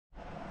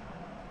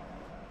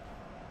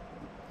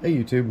Hey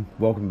YouTube,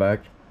 welcome back.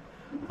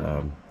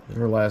 In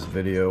our last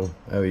video,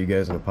 I owe you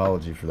guys an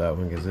apology for that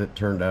one because it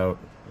turned out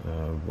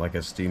like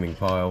a steaming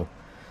pile.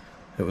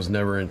 It was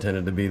never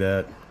intended to be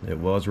that. It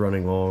was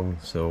running long,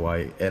 so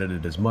I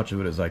edited as much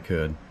of it as I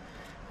could.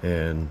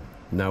 And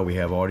now we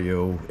have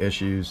audio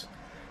issues,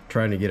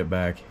 trying to get it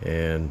back,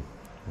 and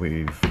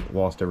we've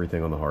lost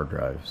everything on the hard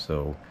drive.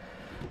 So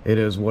it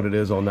is what it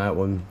is on that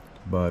one,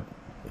 but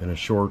in a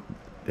short,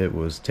 it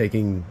was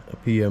taking a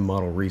PM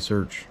model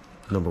research,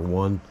 number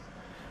one,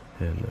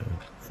 and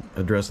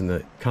addressing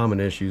the common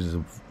issues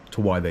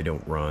to why they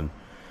don't run.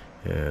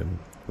 And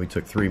we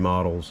took 3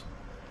 models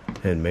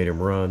and made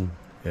them run,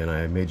 and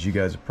I made you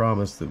guys a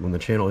promise that when the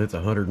channel hits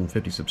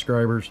 150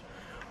 subscribers,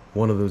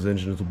 one of those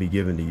engines will be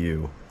given to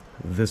you.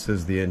 This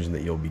is the engine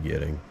that you'll be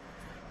getting.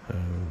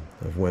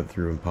 I've went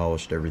through and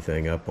polished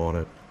everything up on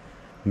it,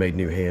 made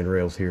new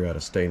handrails here out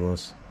of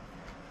stainless,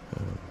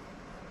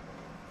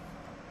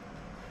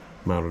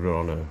 mounted it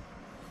on a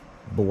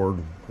board,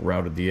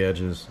 routed the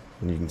edges,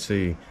 and you can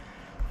see,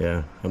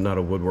 yeah, I'm not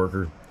a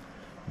woodworker,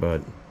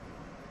 but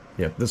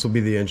yeah, this will be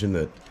the engine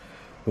that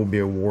will be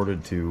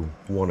awarded to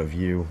one of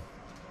you.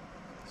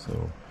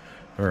 So,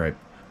 alright,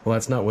 well,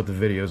 that's not what the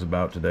video is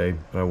about today,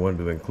 but I wanted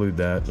to include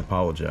that and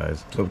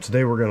apologize. So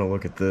today we're going to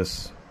look at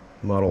this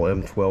model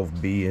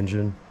M12B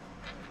engine.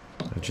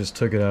 I just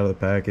took it out of the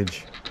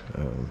package.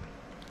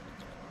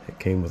 It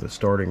came with a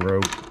starting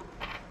rope,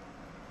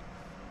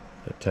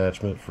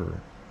 attachment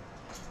for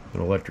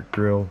an electric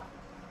drill,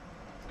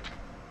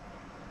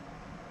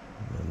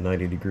 a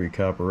 90-degree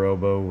copper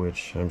elbow,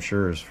 which I'm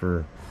sure is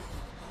for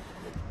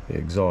the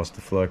exhaust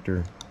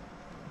deflector.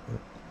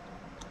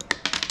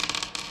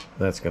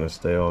 That's going to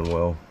stay on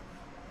well.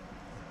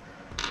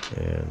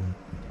 And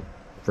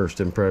first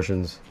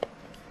impressions,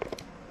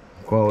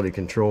 quality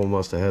control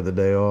must have had the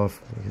day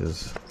off,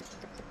 because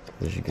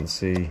as you can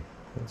see,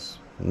 it's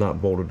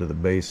not bolted to the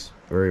base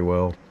very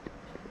well.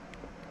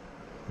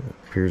 It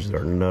appears that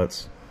our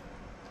nuts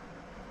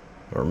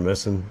are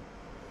missing.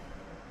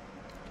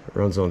 It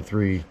runs on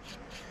 3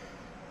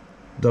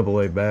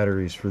 AA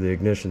batteries for the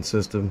ignition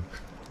system.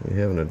 We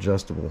have an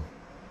adjustable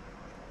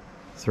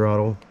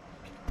throttle.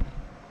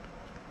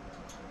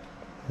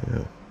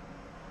 Yeah.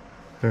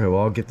 Alright, well,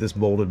 I'll get this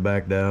bolted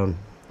back down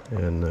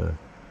and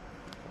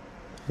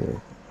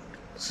we'll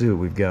see what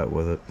we've got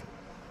with it.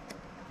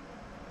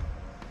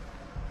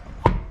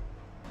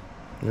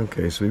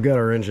 Okay, so we've got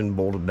our engine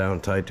bolted down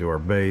tight to our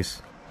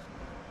base.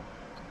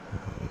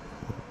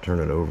 Turn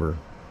it over.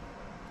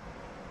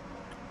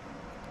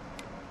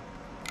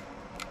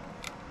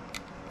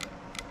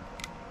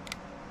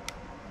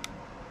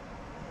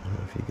 I don't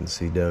know if you can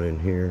see down in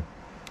here.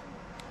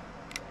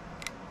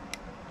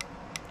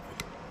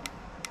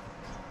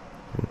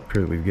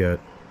 We've got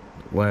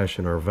lash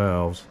in our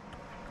valves.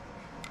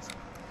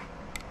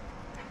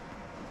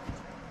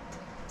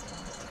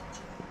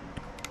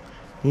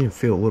 You can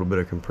feel a little bit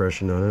of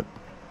compression on it.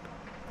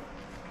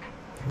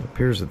 It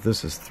appears that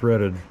this is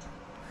threaded,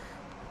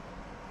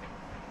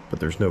 but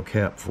there's no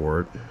cap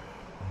for it.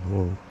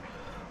 We'll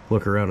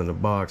look around in the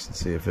box and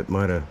see if it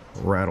might have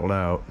rattled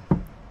out.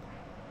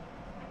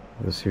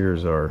 This here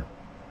is our,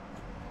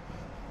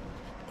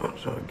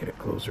 so I'll get it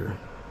closer.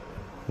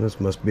 This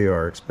must be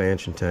our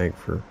expansion tank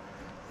for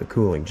the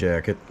cooling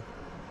jacket.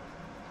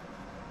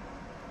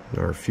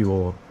 Our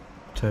fuel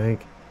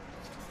tank.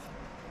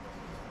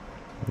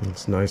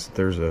 It's nice that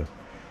there's a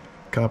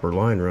copper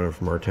line running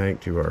from our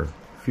tank to our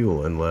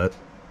fuel inlet.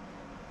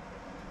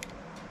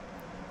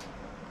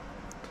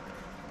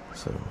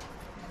 So,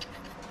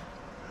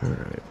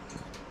 alright,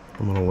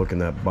 I'm going to look in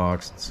that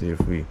box and see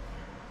if we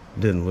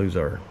didn't lose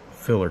our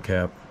filler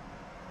cap.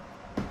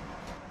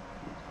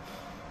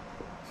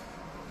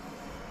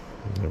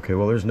 Okay,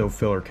 well, there's no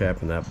filler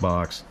cap in that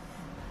box.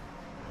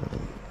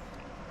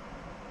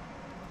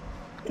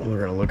 We're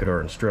going to look at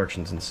our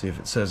instructions and see if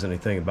it says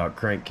anything about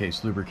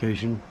crankcase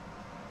lubrication.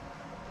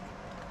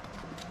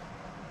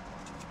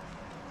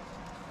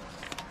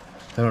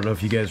 I don't know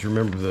if you guys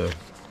remember the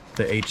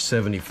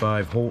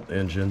H75 Holt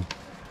engine,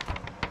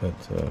 but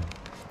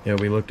yeah,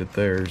 we looked at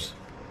theirs.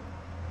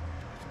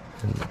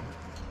 And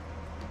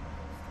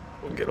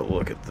we'll get a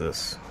look at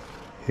this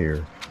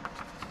here.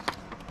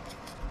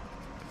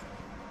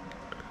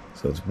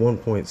 So it's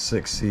 1.6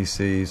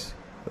 cc's,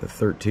 a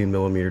 13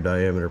 millimeter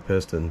diameter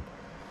piston.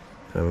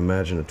 I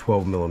imagine a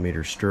 12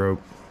 millimeter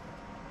stroke.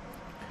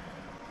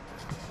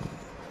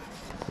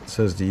 It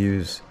says to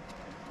use,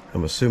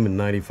 I'm assuming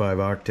 95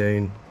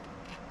 octane.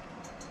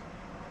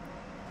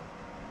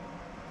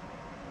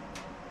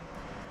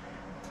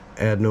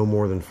 Add no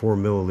more than 4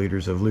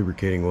 milliliters of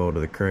lubricating oil to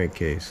the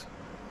crankcase.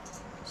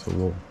 So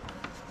we'll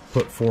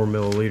put 4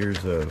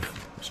 milliliters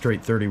of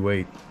straight 30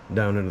 weight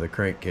down into the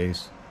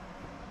crankcase.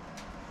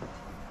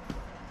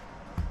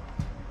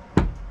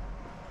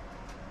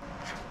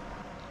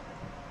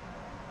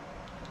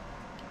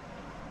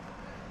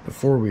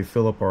 Before we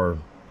fill up our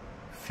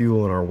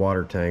fuel in our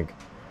water tank,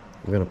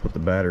 I'm going to put the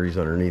batteries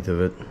underneath of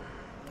it.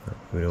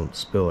 We don't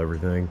spill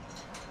everything.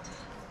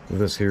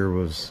 This here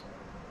was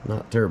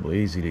not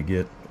terribly easy to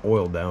get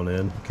oil down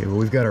in. Okay, well,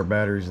 we've got our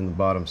batteries in the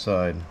bottom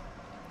side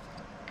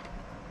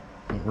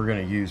that we're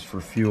going to use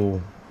for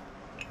fuel.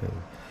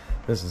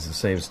 This is the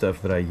same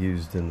stuff that I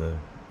used in the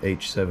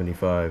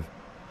H75.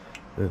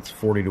 It's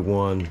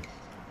 40-to-1,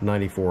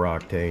 94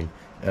 octane,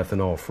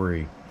 ethanol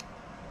free.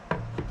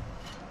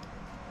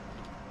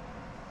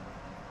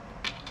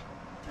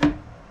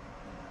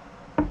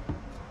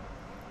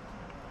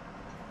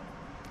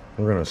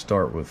 We're going to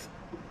start with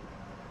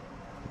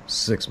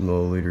 6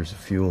 milliliters of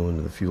fuel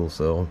into the fuel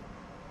cell.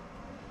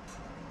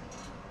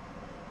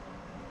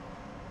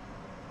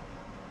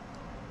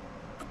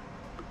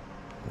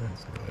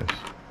 That's nice.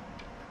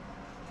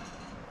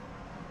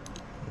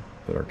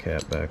 Put our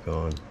cap back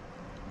on.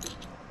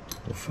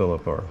 We'll fill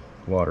up our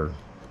water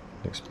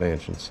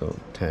expansion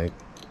tank.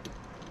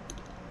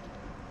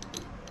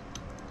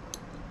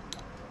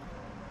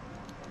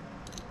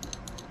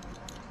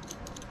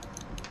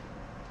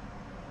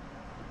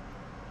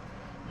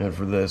 And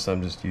for this,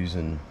 I'm just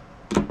using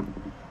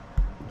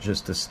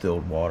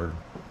distilled water.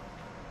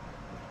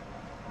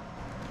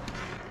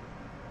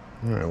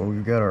 Alright, well,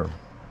 we've got our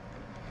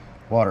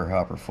water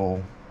hopper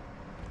full.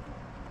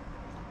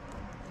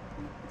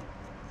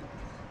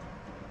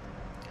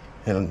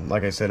 And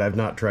like I said, I've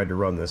not tried to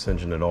run this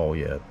engine at all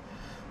yet.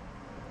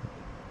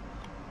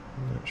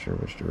 I'm not sure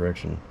which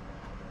direction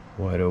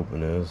wide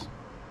open is.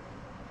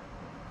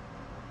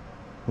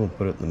 We'll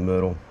put it in the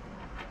middle.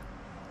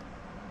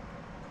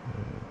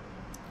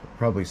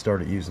 Probably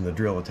started using the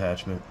drill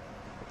attachment.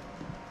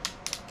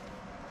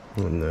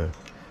 And I don't know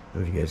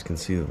if you guys can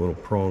see the little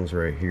prongs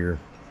right here.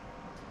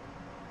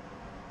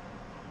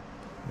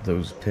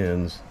 Those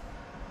pins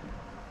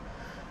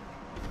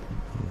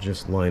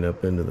just line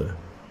up into the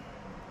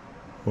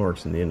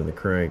marks in the end of the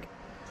crank.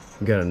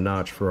 We've got a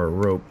notch for our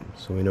rope,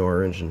 so we know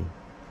our engine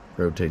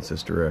rotates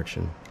this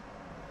direction.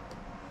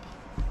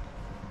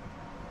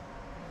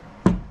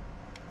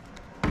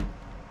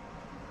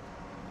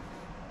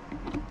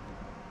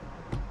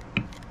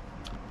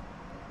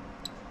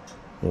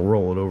 We'll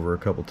roll it over a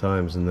couple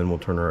times and then we'll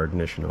turn our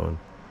ignition on.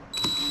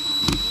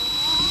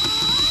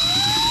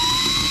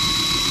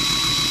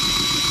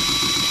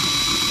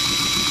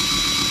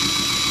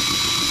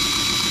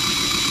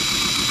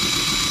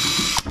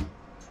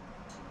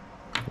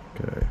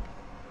 Okay.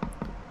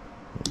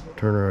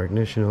 Turn our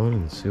ignition on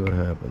and see what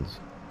happens.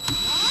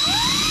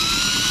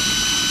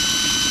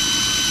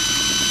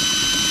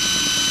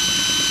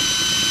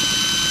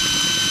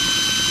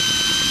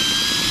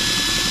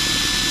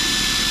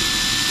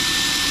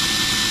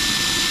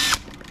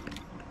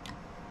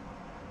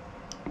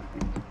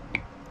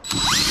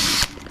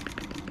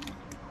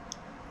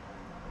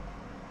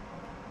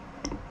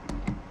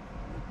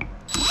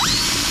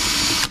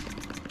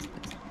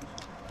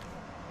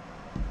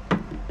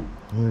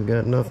 We've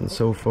got nothing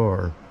so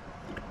far.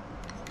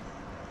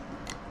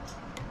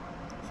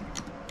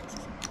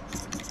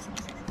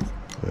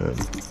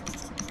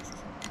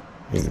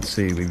 You can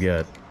see we've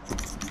got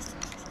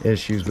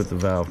issues with the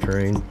valve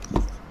train.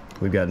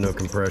 We've got no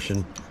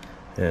compression,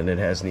 and it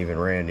hasn't even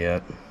ran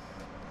yet.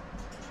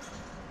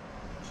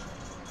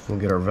 We'll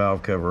get our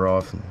valve cover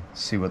off and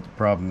see what the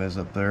problem is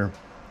up there.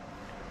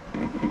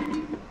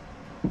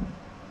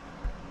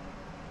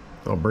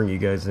 I'll bring you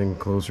guys in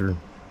closer.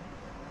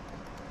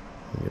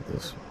 Get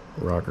this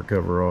rocker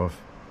cover off.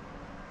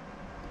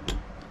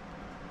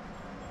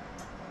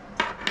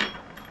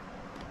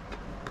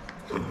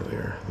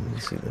 There, let me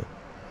see the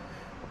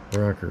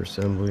rocker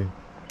assembly.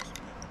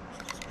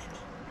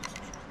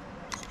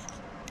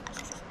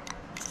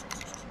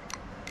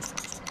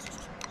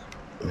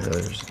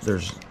 Yeah,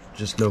 there's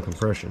just no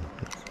compression.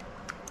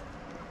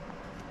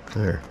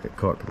 There, it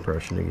caught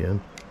compression again.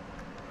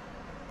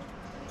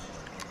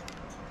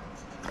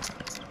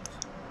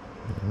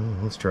 Well,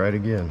 let's try it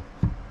again.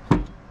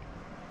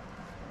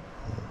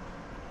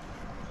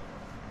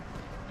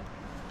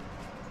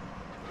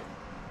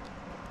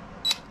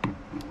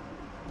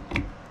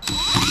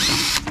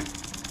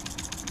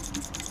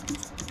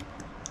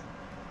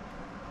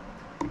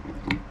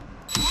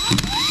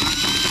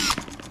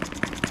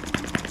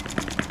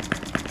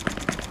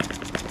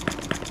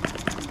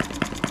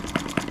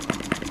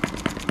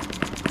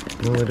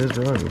 Well, it is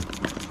running.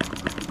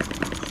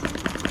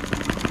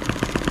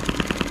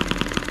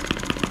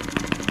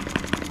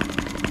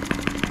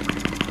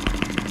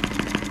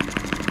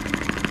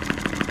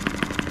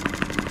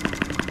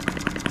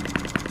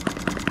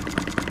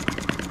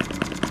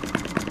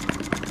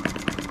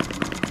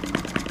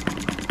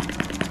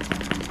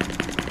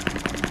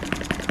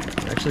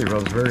 Actually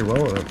runs very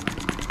well at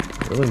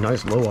a really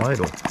nice low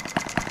idle.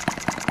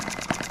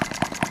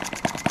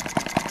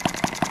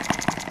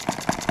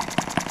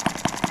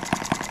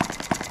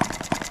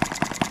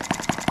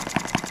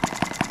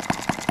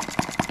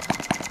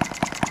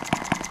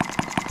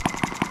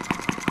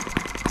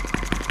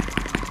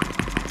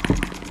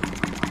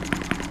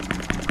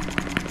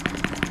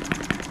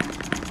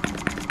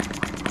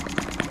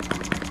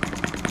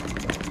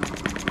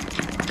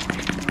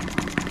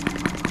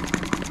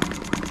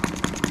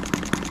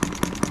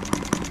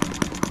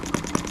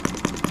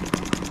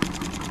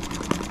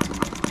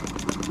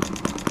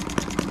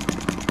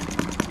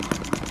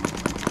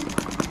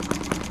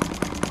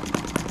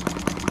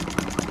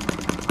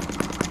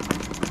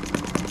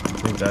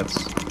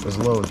 that's as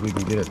low as we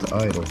can get it to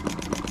idle.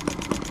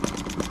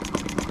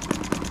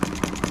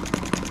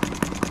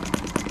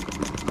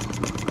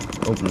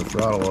 Open the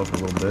throttle up a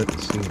little bit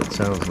and see what it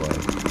sounds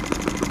like.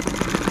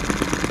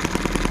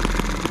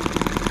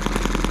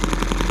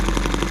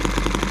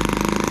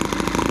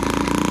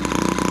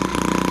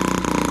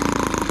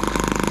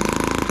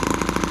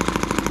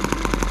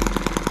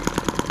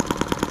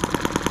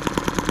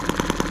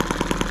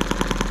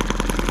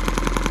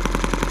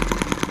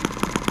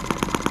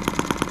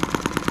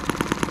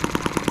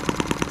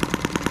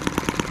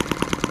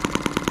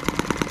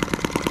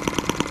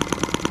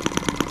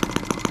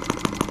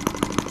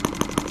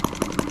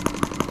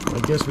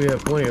 I guess we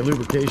have plenty of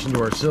lubrication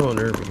to our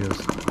cylinder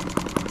because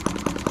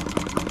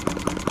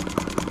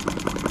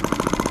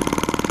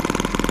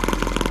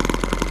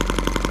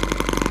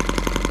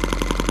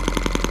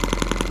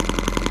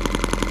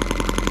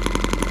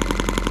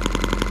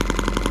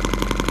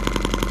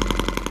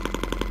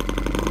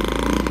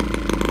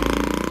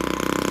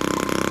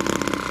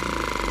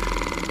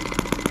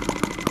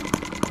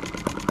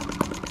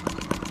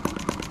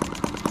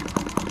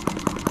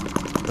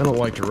I don't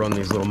like to run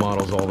these little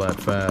models all that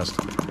fast.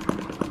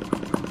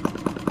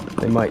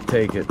 They might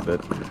take it, but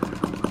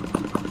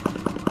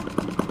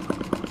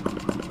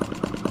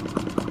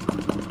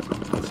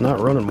it's not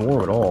running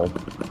warm at all.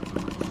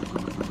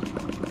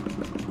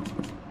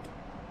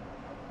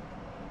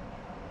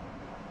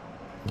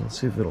 Let's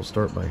see if it'll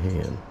start by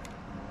hand.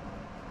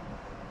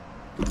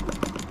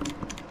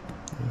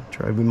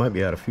 We might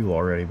be out of fuel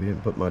already. We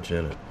didn't put much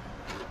in it.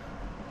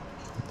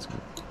 Let's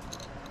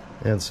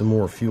add some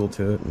more fuel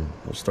to it and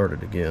we'll start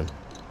it again.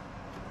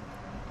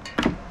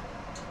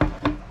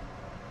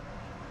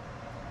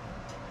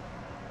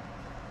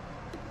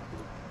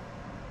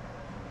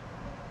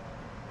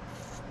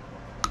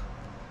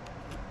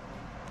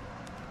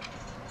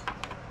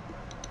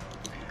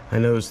 I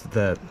noticed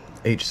that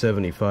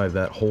H75,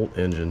 that Holt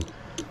engine,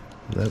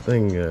 that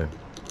thing, that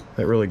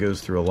really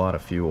goes through a lot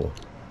of fuel.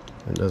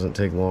 It doesn't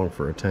take long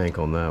for a tank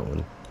on that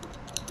one.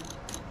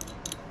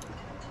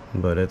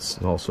 But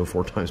it's also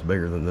 4 times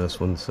bigger than this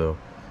one, so.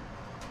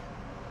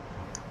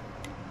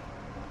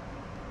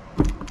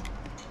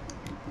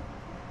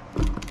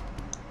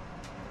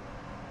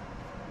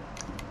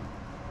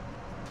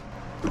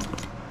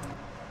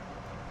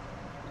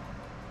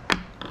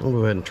 I'll go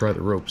ahead and try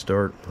the rope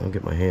start. I'll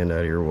get my hand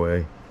out of your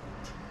way.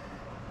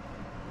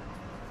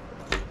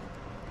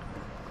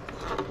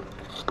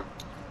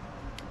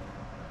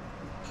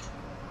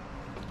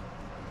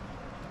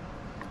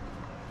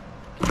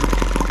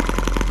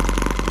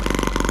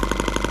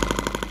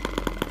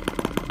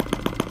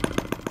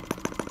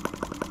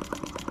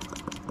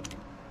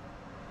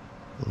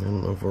 I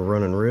don't know if we're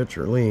running rich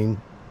or lean.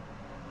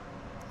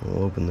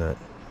 We'll open that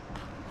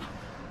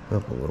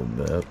up a little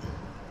bit.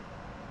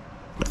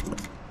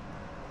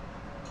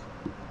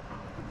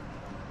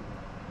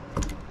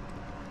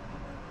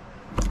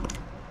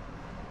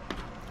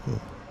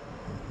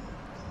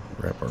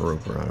 Wrap our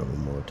rope around it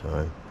one more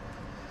time.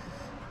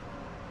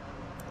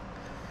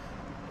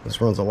 This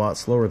runs a lot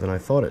slower than I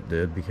thought it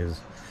did because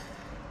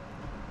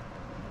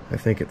I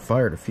think it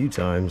fired a few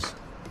times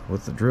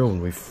with the drill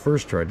when we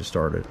first tried to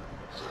start it.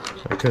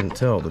 I couldn't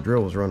tell. The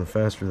drill was running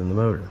faster than the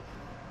motor.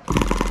 I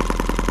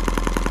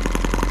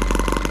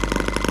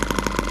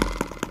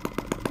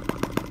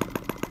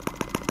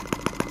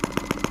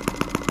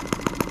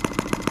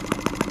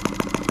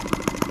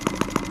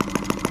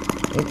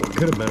think what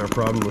could have been our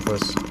problem with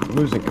us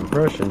losing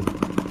compression,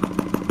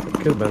 it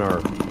could have been our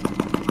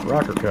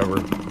rocker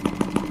cover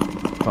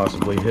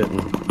possibly hitting.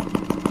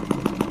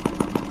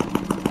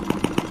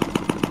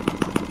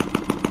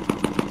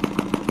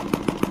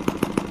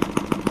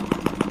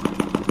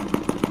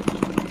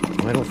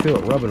 I don't feel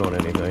it rubbing on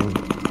anything.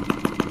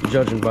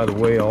 Judging by the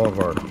way all of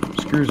our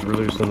screws were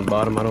loose on the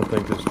bottom, I don't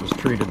think this was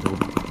treated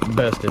the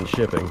best in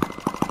shipping.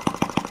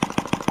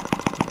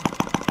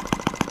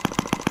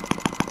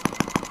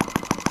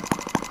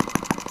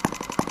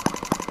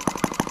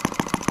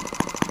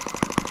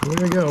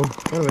 There you go.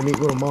 Kind of a neat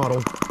little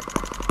model.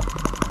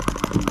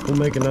 We'll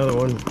make another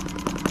one.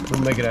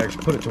 We'll make it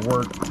actually, put it to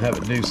work, have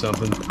it do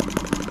something.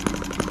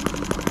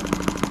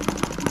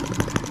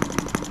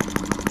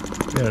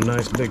 Got a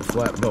nice big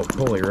flat belt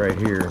pulley right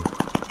here.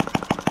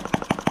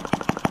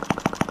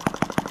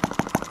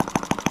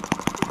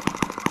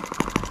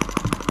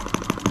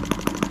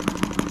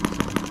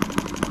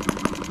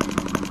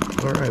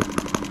 Alright.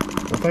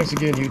 Well, thanks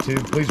again,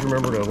 YouTube. Please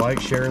remember to like,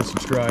 share, and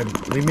subscribe.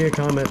 Leave me a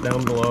comment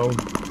down below.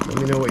 Let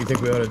me know what you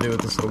think we ought to do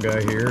with this little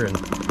guy here. And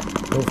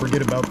don't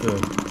forget about the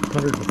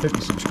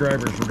 150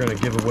 subscribers. We're going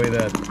to give away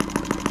that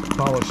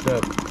polished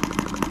up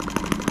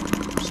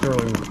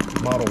Sterling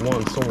Model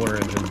 1 solar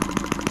engine.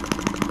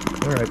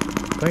 Alright,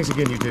 thanks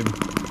again, YouTube.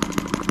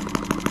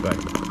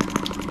 Bye.